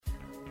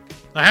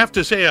I have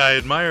to say I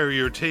admire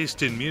your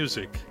taste in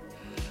music.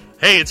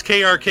 Hey, it's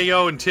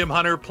KRKO and Tim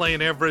Hunter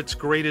playing Everett's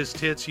greatest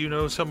hits. You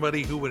know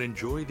somebody who would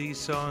enjoy these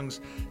songs?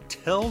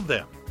 Tell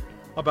them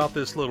about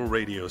this little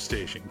radio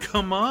station.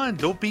 Come on,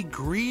 don't be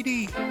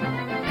greedy.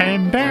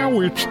 And now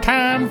it's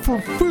time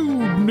for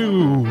food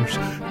news,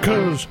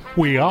 'cause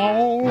we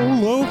all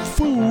love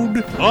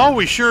food. Oh,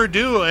 we sure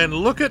do. And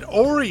look at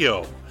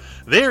Oreo.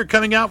 They're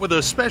coming out with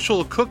a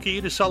special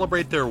cookie to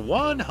celebrate their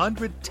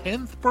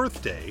 110th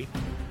birthday.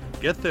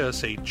 Get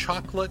this, a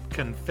chocolate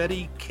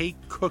confetti cake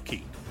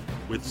cookie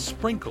with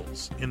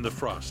sprinkles in the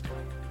frosting.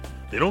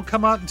 They don't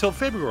come out until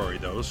February,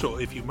 though, so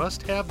if you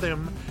must have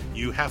them,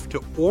 you have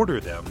to order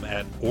them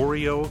at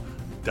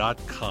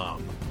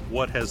Oreo.com.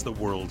 What has the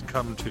world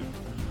come to?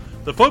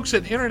 The folks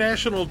at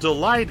International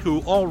Delight,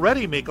 who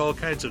already make all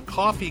kinds of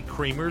coffee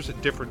creamers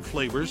in different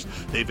flavors,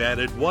 they've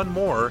added one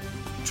more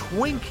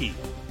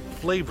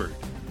Twinkie-flavored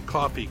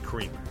coffee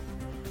creamer.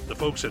 The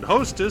folks at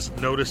Hostess,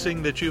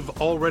 noticing that you've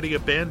already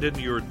abandoned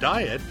your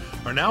diet,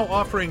 are now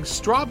offering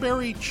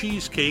strawberry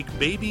cheesecake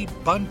baby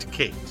bundt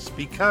cakes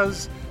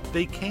because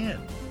they can.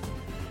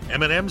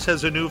 M&M's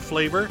has a new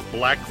flavor,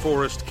 Black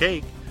Forest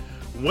cake.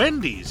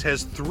 Wendy's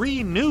has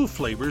 3 new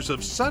flavors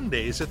of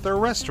sundaes at their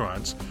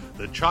restaurants: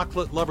 the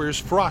Chocolate Lovers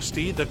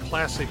Frosty, the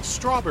classic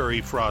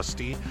Strawberry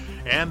Frosty,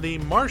 and the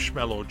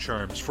Marshmallow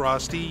Charms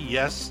Frosty,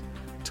 yes,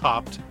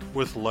 topped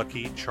with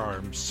Lucky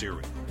Charms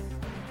cereal.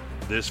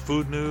 This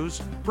food news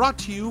brought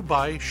to you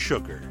by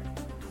Sugar.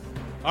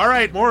 All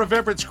right, more of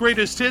Everett's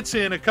greatest hits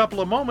in a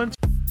couple of moments.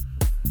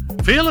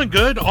 Feeling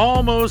good,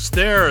 almost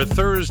there.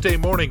 Thursday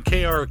morning,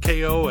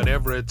 KRKO and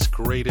Everett's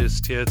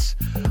greatest hits.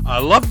 I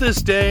love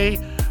this day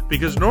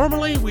because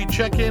normally we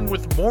check in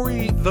with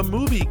Maury the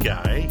movie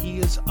guy. He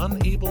is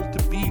unable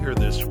to be here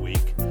this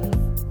week,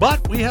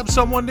 but we have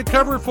someone to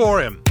cover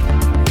for him.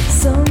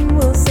 Some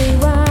will say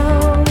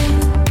wow,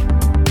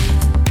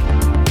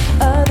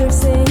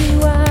 others say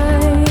why.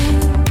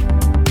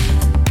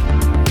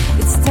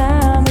 It's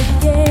time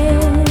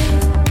again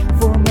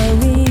for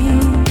Maury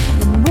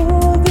the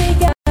movie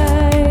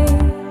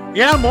guy.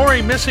 Yeah,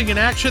 Maury missing in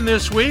action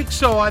this week,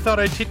 so I thought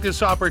I'd take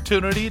this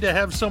opportunity to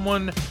have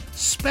someone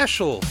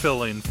special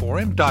fill in for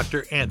him,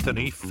 Dr.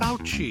 Anthony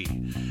Fauci.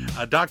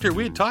 Doctor,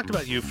 we had talked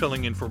about you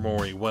filling in for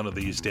Maury one of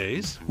these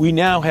days. We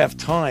now have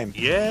time.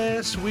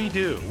 Yes, we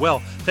do. Well,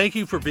 thank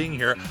you for being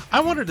here.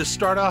 I wanted to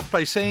start off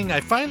by saying I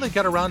finally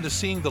got around to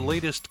seeing the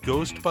latest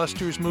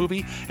Ghostbusters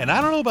movie, and I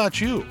don't know about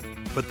you,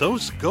 but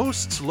those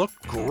ghosts look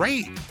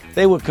great.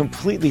 They were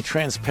completely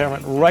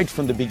transparent right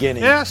from the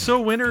beginning. Yeah, so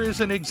winter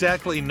isn't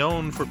exactly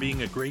known for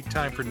being a great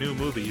time for new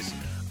movies.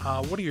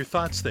 What are your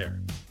thoughts there?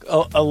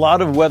 A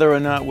lot of whether or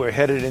not we're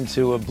headed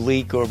into a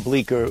bleak or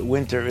bleaker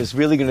winter is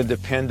really going to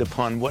depend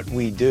upon what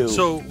we do.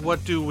 So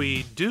what do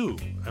we do?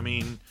 I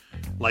mean,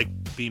 like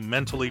be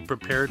mentally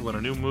prepared when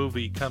a new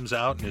movie comes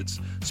out and it's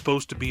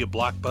supposed to be a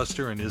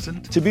blockbuster and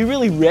isn't? To be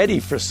really ready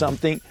for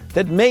something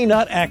that may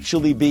not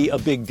actually be a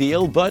big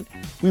deal, but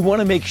we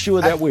want to make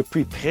sure that we're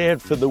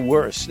prepared for the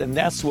worst, and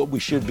that's what we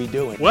should be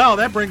doing. Well,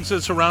 that brings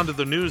us around to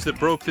the news that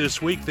broke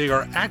this week. They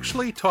are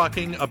actually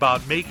talking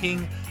about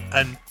making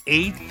an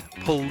 8th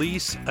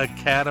Police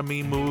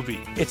Academy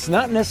movie. It's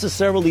not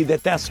necessarily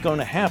that that's going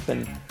to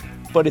happen,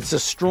 but it's a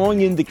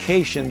strong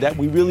indication that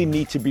we really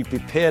need to be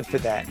prepared for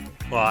that.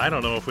 Well, I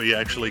don't know if we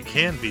actually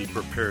can be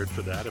prepared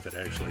for that if it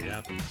actually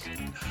happens.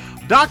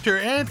 Dr.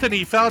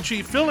 Anthony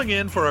Fauci filling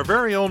in for our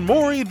very own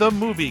Maury the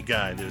movie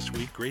guy this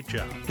week. Great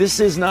job. This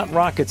is not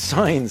rocket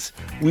science.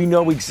 We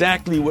know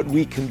exactly what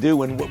we can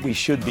do and what we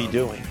should be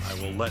doing. I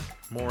will let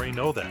Maury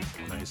know that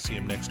when I see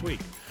him next week.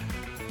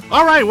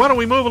 All right, why don't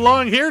we move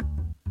along here?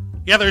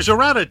 Yeah, there's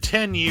around a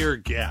 10-year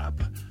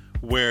gap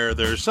where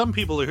there's some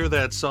people who hear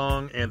that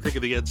song and think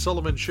of the Ed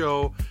Sullivan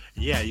Show.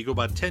 Yeah, you go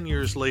about 10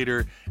 years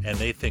later and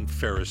they think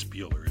Ferris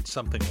Bueller. It's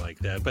something like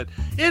that. But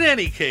in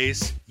any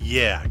case,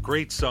 yeah,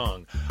 great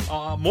song.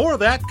 More of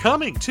that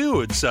coming,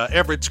 too. It's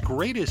Everett's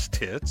greatest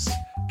hits.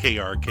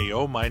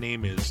 KRKO. My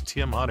name is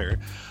Tim Hunter.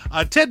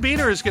 Ted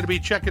Beener is going to be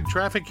checking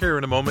traffic here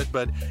in a moment,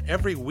 but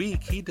every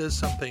week he does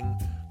something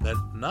that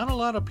not a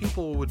lot of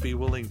people would be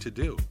willing to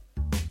do.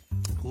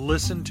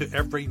 Listen to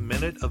every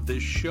minute of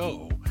this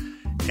show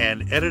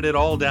and edit it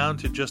all down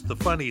to just the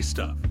funny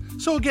stuff.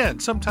 So again,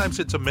 sometimes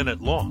it's a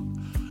minute long.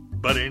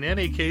 But in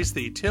any case,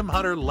 the Tim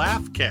Hunter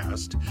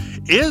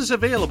Laughcast is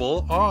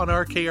available on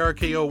our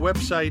KRKO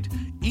website.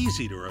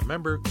 Easy to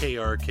remember,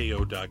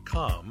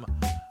 krko.com.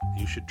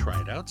 You should try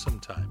it out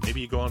sometime. Maybe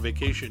you go on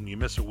vacation, you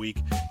miss a week,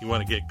 you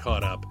want to get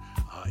caught up.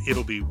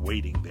 It'll be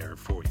waiting there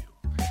for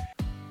you.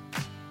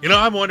 You know,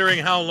 I'm wondering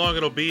how long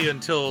it'll be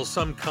until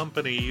some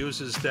company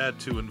uses that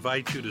to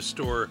invite you to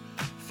store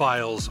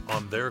files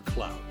on their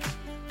cloud.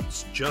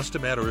 It's just a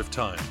matter of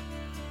time.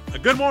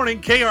 Good morning,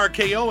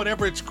 KRKO and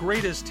Everett's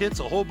greatest hits.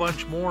 A whole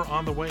bunch more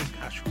on the way.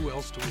 Gosh, who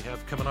else do we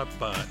have coming up?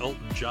 Elton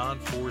John,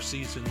 Four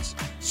Seasons,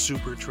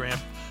 Supertramp.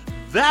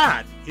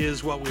 That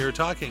is what we are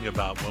talking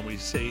about when we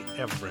say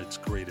Everett's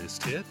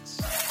greatest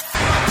hits.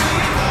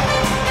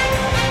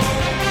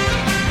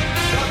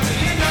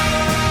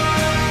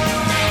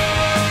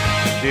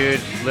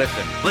 Dude,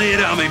 listen. Lay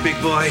it on me, big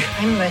boy.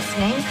 I'm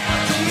listening.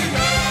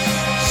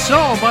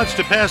 So much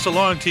to pass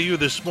along to you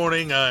this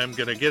morning. I'm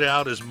going to get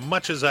out as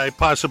much as I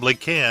possibly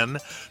can.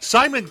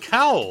 Simon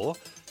Cowell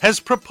has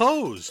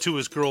proposed to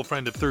his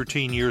girlfriend of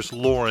 13 years,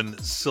 Lauren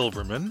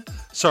Silverman.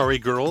 Sorry,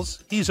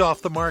 girls, he's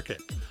off the market.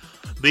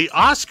 The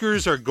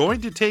Oscars are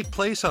going to take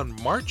place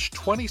on March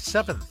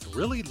 27th,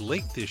 really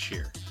late this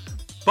year.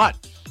 But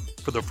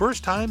for the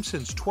first time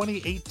since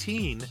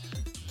 2018,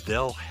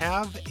 they'll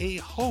have a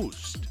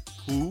host.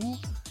 Who?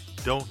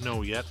 Don't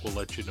know yet. We'll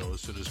let you know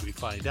as soon as we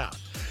find out.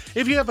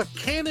 If you have a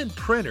Canon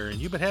printer and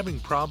you've been having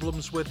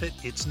problems with it,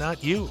 it's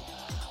not you.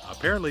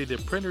 Apparently, the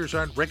printers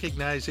aren't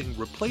recognizing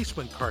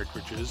replacement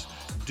cartridges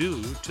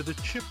due to the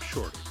chip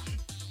shortage.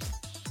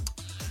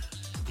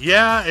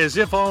 Yeah, as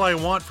if All I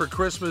Want for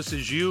Christmas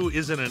Is You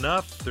isn't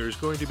enough, there's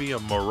going to be a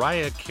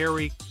Mariah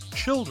Carey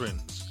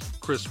children's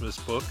Christmas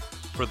book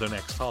for the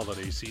next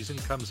holiday season.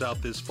 Comes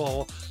out this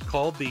fall,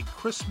 called The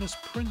Christmas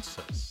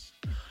Princess.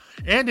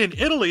 And in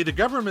Italy, the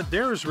government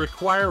there is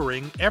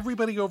requiring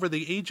everybody over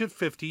the age of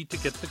 50 to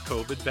get the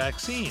COVID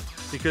vaccine.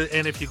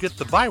 And if you get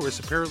the virus,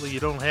 apparently you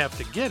don't have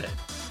to get it.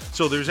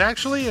 So there's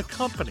actually a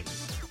company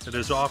that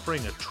is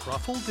offering a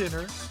truffle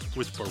dinner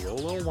with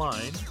Barolo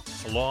wine,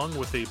 along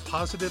with a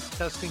positive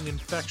testing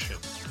infection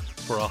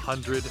for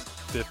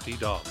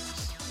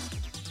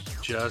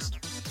 $150.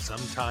 Just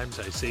sometimes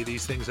I say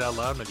these things out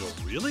loud and I go,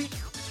 really?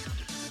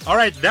 All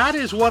right, that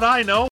is what I know.